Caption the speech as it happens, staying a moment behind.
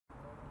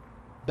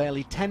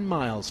Barely 10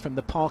 miles from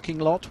the parking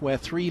lot where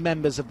 3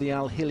 members of the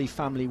Hilli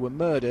family were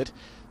murdered,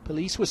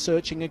 police were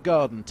searching a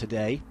garden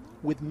today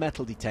with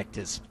metal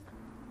detectors.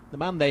 The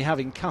man they have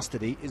in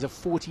custody is a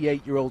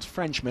 48-year-old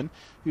Frenchman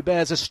who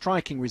bears a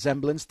striking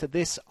resemblance to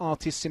this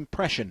artist's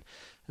impression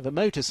of a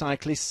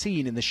motorcyclist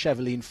seen in the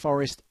Cheveline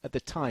forest at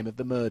the time of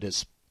the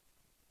murders.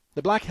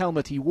 The black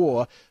helmet he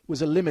wore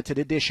was a limited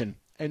edition.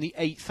 Only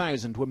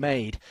 8,000 were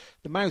made.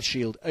 The mouth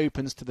shield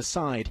opens to the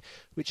side,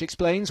 which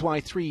explains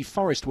why 3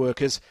 forest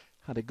workers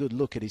had a good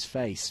look at his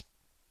face.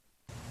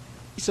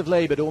 Police have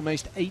laboured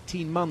almost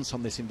 18 months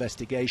on this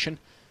investigation.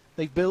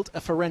 They've built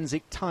a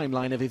forensic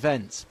timeline of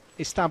events,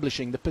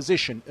 establishing the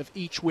position of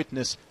each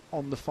witness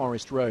on the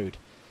forest road.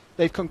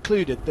 They've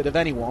concluded that of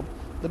anyone,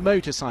 the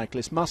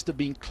motorcyclist must have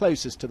been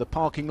closest to the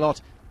parking lot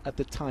at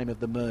the time of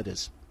the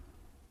murders.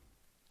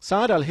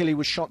 Saad al-Hilli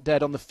was shot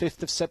dead on the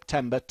 5th of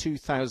September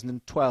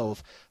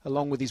 2012,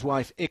 along with his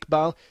wife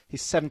Iqbal,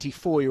 his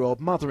 74-year-old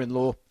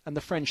mother-in-law and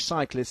the French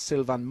cyclist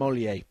Sylvain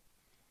Mollier.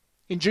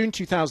 In June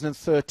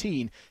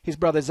 2013, his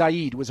brother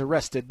Zaid was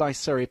arrested by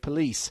Surrey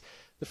police.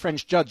 The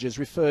French judges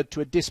referred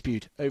to a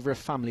dispute over a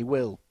family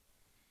will.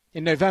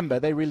 In November,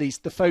 they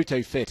released the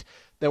photo fit.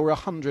 There were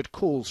 100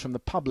 calls from the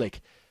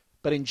public.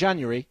 But in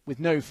January, with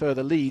no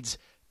further leads,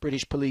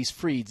 British police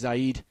freed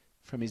Zaid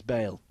from his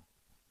bail.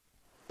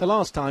 The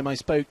last time I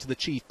spoke to the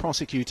chief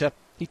prosecutor,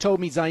 he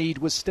told me Zaid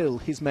was still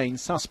his main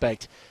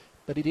suspect,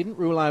 but he didn't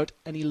rule out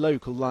any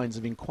local lines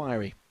of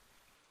inquiry.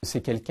 This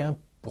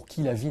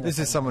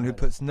is someone who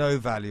puts no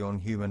value on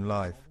human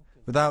life.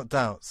 Without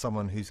doubt,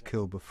 someone who's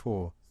killed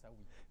before.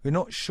 We're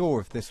not sure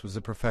if this was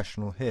a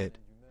professional hit.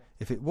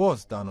 If it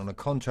was done on a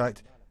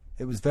contract,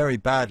 it was very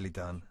badly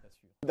done.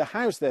 The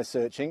house they're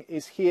searching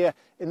is here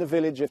in the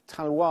village of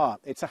Talloires.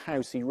 It's a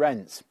house he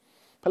rents.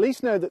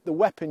 Police know that the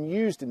weapon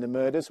used in the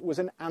murders was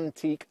an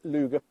antique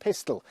Luger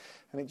pistol,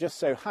 and it just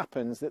so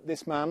happens that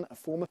this man, a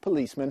former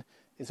policeman,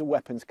 is a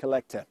weapons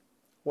collector.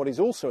 What is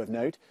also of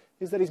note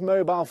is that his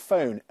mobile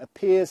phone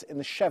appears in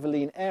the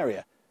Cheveline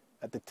area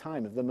at the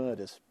time of the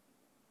murders.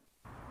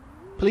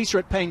 Police are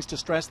at pains to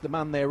stress the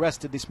man they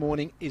arrested this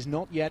morning is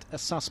not yet a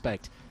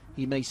suspect.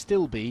 He may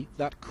still be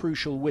that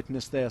crucial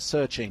witness they are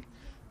searching,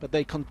 but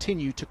they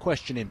continue to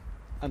question him.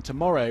 And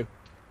tomorrow,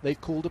 they've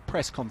called a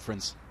press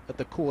conference at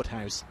the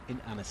courthouse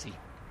in Annecy.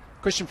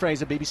 Christian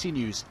Fraser, BBC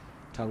News,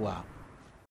 Talloires.